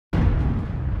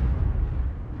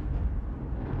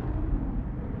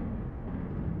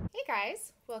Hey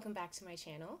guys, welcome back to my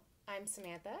channel. I'm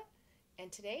Samantha,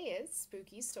 and today is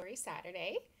Spooky Story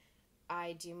Saturday.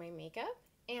 I do my makeup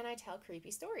and I tell creepy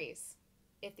stories.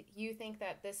 If you think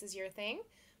that this is your thing,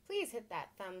 please hit that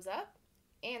thumbs up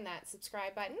and that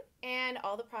subscribe button, and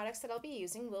all the products that I'll be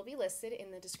using will be listed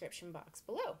in the description box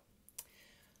below.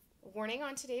 Warning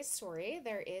on today's story,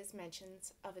 there is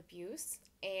mentions of abuse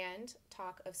and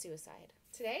talk of suicide.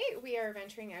 Today we are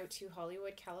venturing out to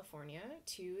Hollywood, California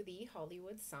to the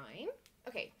Hollywood sign.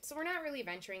 Okay, so we're not really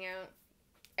venturing out.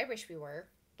 I wish we were,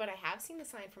 but I have seen the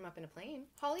sign from up in a plane.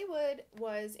 Hollywood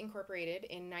was incorporated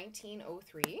in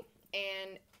 1903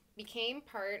 and became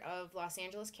part of Los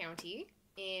Angeles County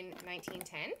in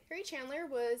 1910. Harry Chandler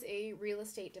was a real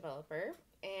estate developer,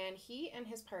 and he and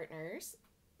his partners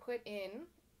put in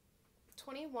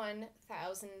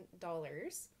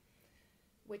 $21,000,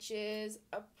 which is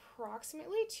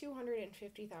approximately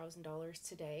 $250,000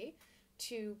 today,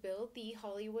 to build the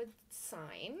Hollywood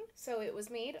sign. So it was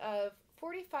made of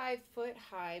 45-foot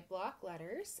high block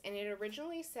letters, and it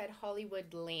originally said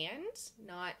Hollywood Land,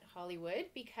 not Hollywood,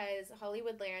 because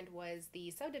Hollywood Land was the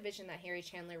subdivision that Harry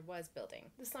Chandler was building.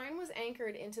 The sign was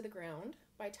anchored into the ground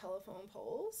by telephone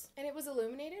poles, and it was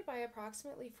illuminated by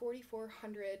approximately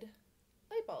 4,400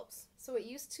 light bulbs. So it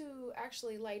used to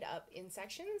actually light up in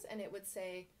sections, and it would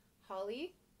say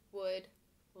Hollywood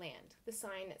Land. The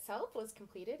sign itself was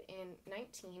completed in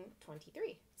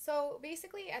 1923. So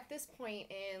basically at this point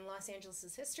in Los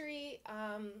Angeles' history,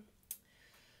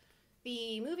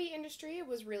 the movie industry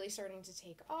was really starting to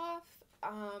take off.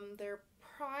 Their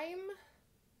prime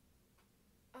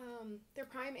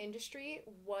industry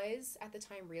was at the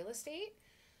time real estate.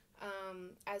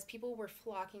 As people were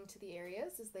flocking to the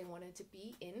areas as they wanted to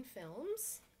be in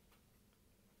films.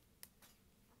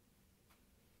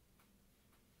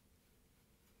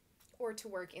 Or to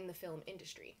work in the film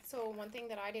industry. So one thing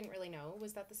that I didn't really know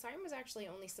was that the sign was actually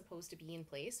only supposed to be in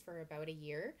place for about a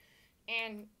year.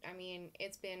 And I mean,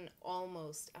 it's been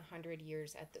almost 100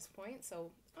 years at this point,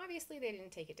 so obviously they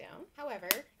didn't take it down. However,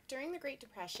 during the Great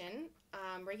Depression,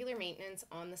 regular maintenance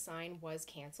on the sign was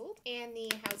canceled, and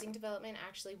the housing development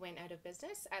actually went out of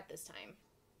business at this time.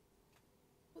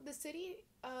 The city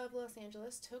of Los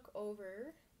Angeles took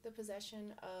over the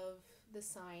possession of the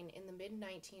sign in the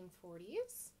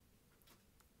mid-1940s.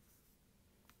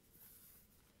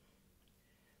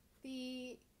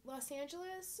 The Los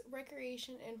Angeles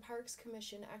Recreation and Parks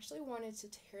Commission actually wanted to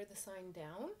tear the sign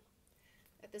down.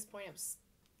 At this point, it was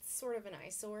sort of an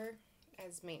eyesore,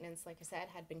 as maintenance, like I said,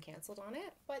 had been canceled on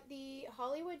it. But the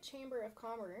Hollywood Chamber of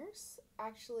Commerce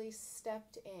actually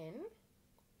stepped in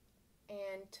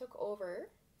and took over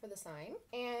for the sign.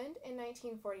 And in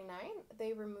 1949,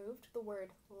 they removed the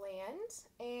word land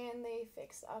and they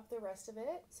fixed up the rest of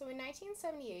it. So in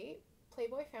 1978,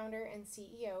 Playboy founder and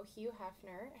CEO Hugh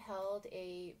Hefner held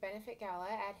a benefit gala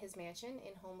at his mansion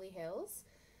in Homely Hills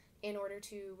in order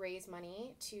to raise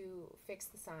money to fix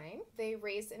the sign. They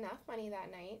raised enough money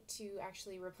that night to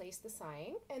actually replace the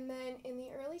sign. And then in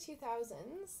the early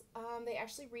 2000s, they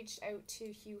actually reached out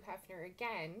to Hugh Hefner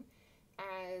again,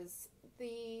 as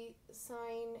the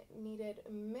sign needed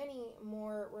many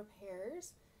more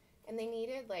repairs, and they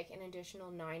needed like an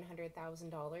additional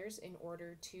 $900,000 in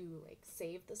order to like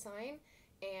save the sign,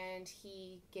 and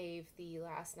he gave the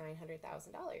last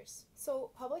 $900,000.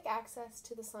 So public access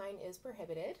to the sign is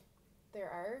prohibited. There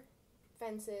are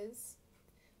fences,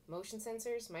 motion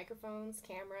sensors, microphones,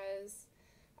 cameras,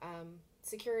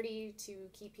 security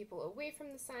to keep people away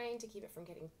from the sign, to keep it from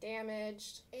getting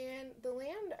damaged. And the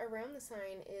land around the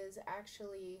sign is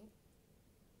actually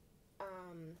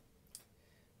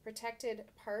protected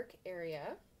park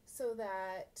area, so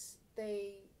that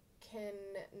they can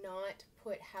not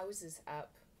put houses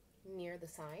up near the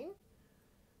sign.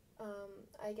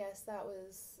 I guess that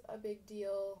was a big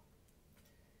deal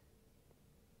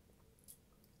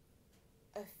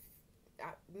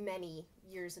many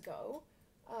years ago.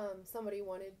 Somebody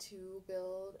wanted to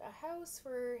build a house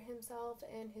for himself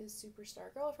and his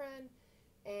superstar girlfriend,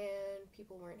 and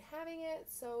people weren't having it,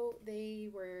 so they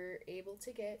were able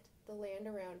to get the land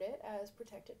around it as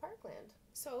protected parkland.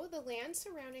 So the land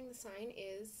surrounding the sign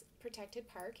is protected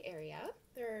park area.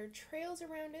 There are trails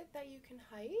around it that you can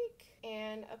hike,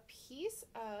 and a piece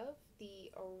of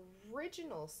the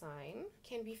original sign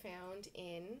can be found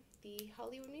in the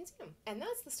Hollywood Museum. And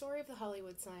that's the story of the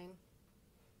Hollywood sign.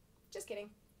 Just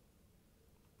kidding.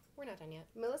 We're not done yet.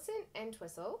 Millicent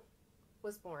Entwistle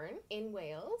was born in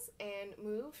Wales and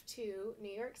moved to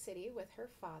New York City with her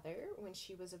father when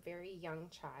she was a very young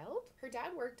child. Her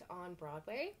dad worked on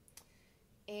Broadway,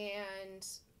 and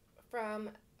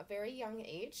from a very young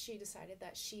age she decided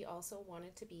that she also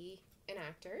wanted to be an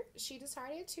actor. She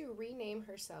decided to rename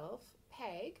herself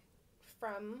Peg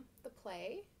from the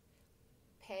play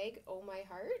Peg, Oh My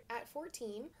Heart. At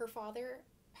 14, her father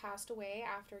passed away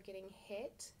after getting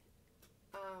hit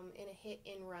in a hit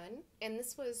and run, and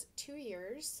this was 2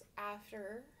 years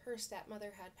after her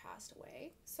stepmother had passed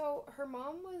away. So her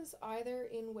mom was either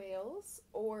in Wales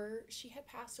or she had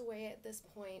passed away at this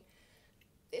point.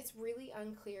 It's really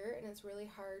unclear, and it's really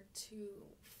hard to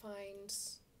find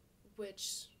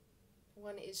which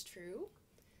one is true.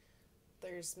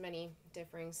 There's many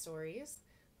differing stories,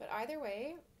 but either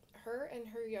way, her and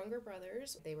her younger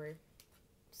brothers, they were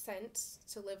sent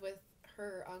to live with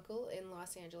her uncle in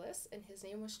Los Angeles, and his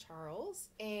name was Charles,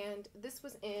 and this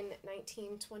was in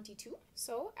 1922.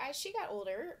 So as she got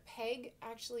older, Peg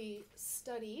actually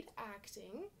studied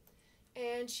acting,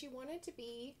 and she wanted to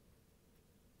be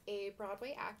a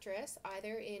Broadway actress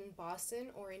either in Boston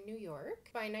or in New York.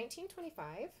 By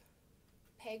 1925,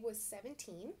 Peg was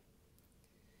 17,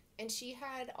 and she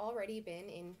had already been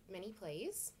in many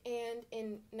plays. And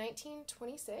in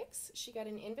 1926, she got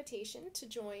an invitation to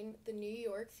join the New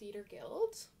York Theater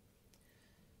Guild,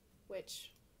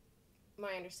 which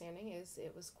my understanding is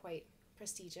it was quite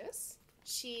prestigious.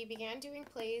 She began doing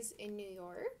plays in New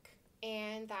York,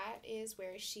 and that is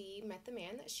where she met the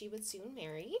man that she would soon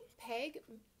marry. Peg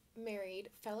married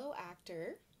fellow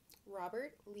actor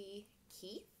Robert Lee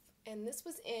Keith, and this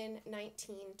was in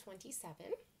 1927.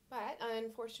 But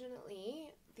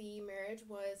unfortunately, the marriage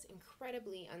was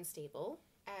incredibly unstable,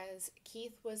 as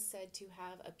Keith was said to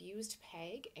have abused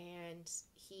Peg and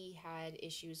he had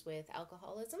issues with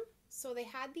alcoholism. So they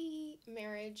had the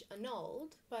marriage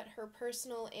annulled, but her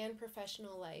personal and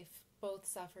professional life both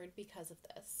suffered because of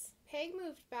this. Peg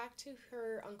moved back to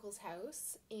her uncle's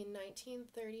house in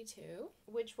 1932,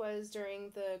 which was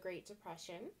during the Great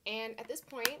Depression, and at this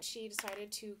point she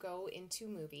decided to go into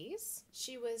movies.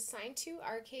 She was signed to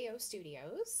RKO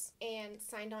Studios and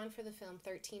signed on for the film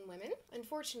 13 Women.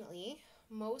 Unfortunately,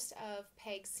 most of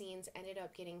Peg's scenes ended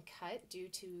up getting cut due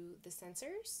to the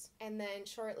censors, and then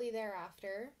shortly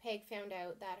thereafter, Peg found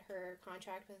out that her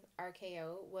contract with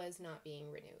RKO was not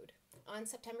being renewed. On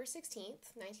September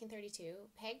 16th, 1932,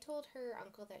 Peg told her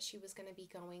uncle that she was going to be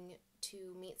going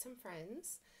to meet some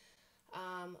friends,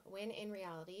 when in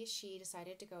reality she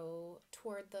decided to go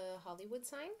toward the Hollywood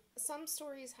sign. Some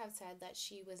stories have said that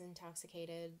she was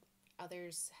intoxicated,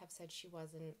 others have said she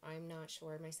wasn't. I'm not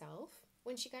sure myself.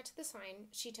 When she got to the sign,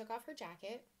 she took off her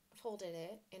jacket, folded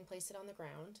it, and placed it on the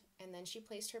ground, and then she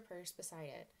placed her purse beside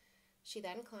it. She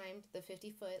then climbed the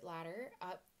 50-foot ladder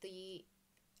up the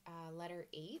letter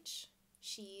H.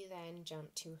 She then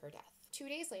jumped to her death. 2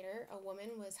 days later, a woman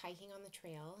was hiking on the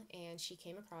trail and she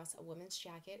came across a woman's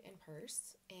jacket and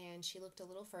purse, and she looked a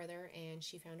little further and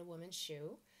she found a woman's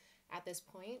shoe. At this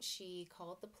point, she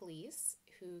called the police,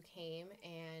 who came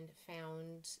and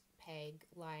found Peg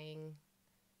lying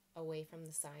away from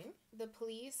the sign. The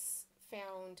police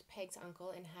found Peg's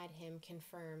uncle and had him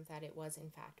confirm that it was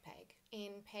in fact Peg.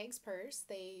 In Peg's purse,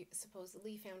 they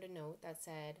supposedly found a note that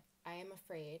said, "I am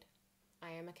afraid. I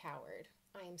am a coward.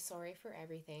 I am sorry for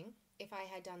everything. If I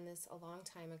had done this a long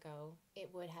time ago,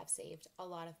 it would have saved a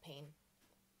lot of pain.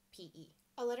 P.E."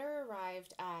 A letter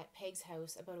arrived at Peg's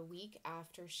house about a week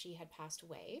after she had passed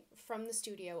away from the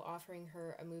studio offering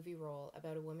her a movie role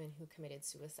about a woman who committed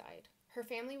suicide. Her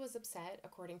family was upset,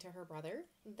 according to her brother,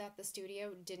 that the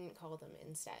studio didn't call them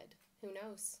instead. Who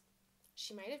knows?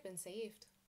 She might have been saved.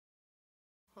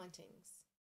 Hauntings.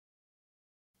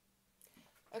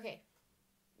 Okay.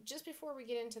 Just before we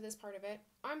get into this part of it,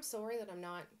 I'm sorry that I'm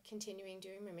not continuing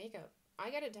doing my makeup.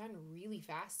 I got it done really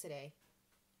fast today.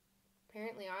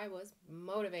 Apparently I was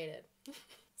motivated.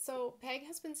 So Peg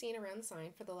has been seen around the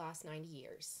sign for the last 90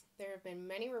 years. There have been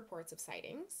many reports of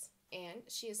sightings, and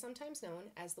she is sometimes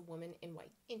known as the Woman in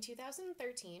White. In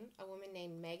 2013, a woman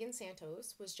named Megan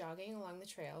Santos was jogging along the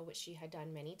trail, which she had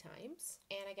done many times,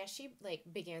 and I guess she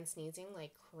began sneezing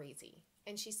like crazy.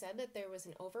 And she said that there was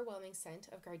an overwhelming scent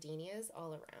of gardenias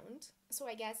all around. So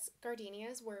I guess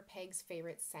gardenias were Peg's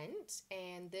favorite scent,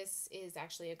 and this is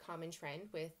actually a common trend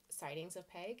with sightings of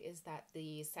Peg, is that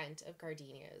the scent of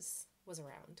gardenias was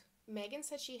around. Megan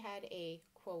said she had a,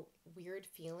 quote, weird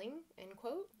feeling, end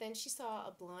quote. Then she saw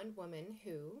a blonde woman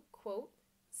who, quote,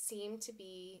 seemed to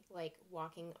be like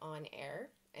walking on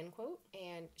air, end quote,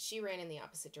 and she ran in the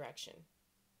opposite direction.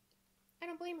 I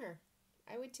don't blame her.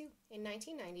 I would too. In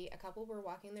 1990, a couple were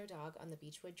walking their dog on the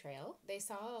Beechwood Trail. They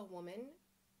saw a woman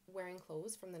wearing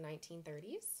clothes from the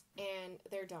 1930s, and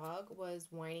their dog was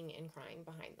whining and crying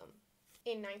behind them.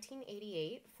 In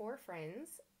 1988, 4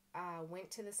 friends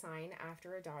went to the sign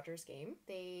after a Dodgers game.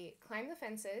 They climbed the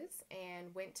fences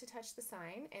and went to touch the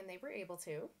sign, and they were able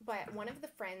to. But one of the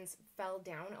friends fell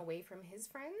down away from his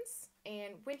friends,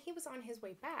 and when he was on his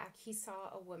way back, he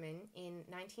saw a woman in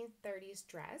 1930s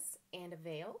dress and a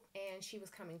veil, and she was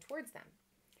coming towards them.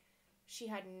 She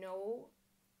had no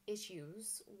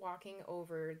issues walking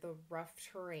over the rough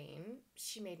terrain.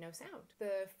 She made no sound.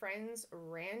 The friends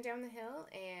ran down the hill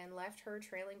and left her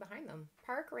trailing behind them.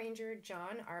 Park Ranger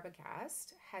John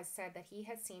Arbogast has said that he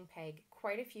has seen Peg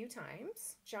quite a few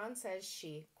times. John says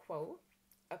she, quote,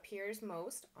 appears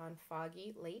most on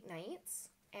foggy late nights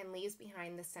and leaves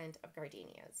behind the scent of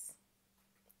gardenias,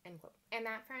 end quote. And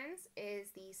that, friends, is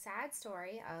the sad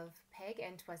story of Peg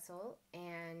Entwistle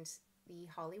and the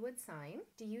Hollywood sign.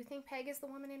 Do you think Peg is the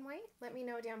woman in white? Let me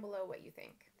know down below what you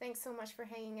think. Thanks so much for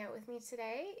hanging out with me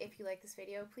today. If you like this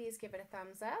video, please give it a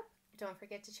thumbs up. Don't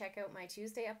forget to check out my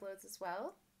Tuesday uploads as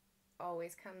well.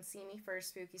 Always come see me for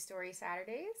Spooky Story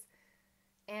Saturdays.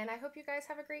 And I hope you guys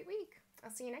have a great week.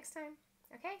 I'll see you next time.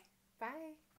 Okay,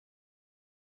 bye.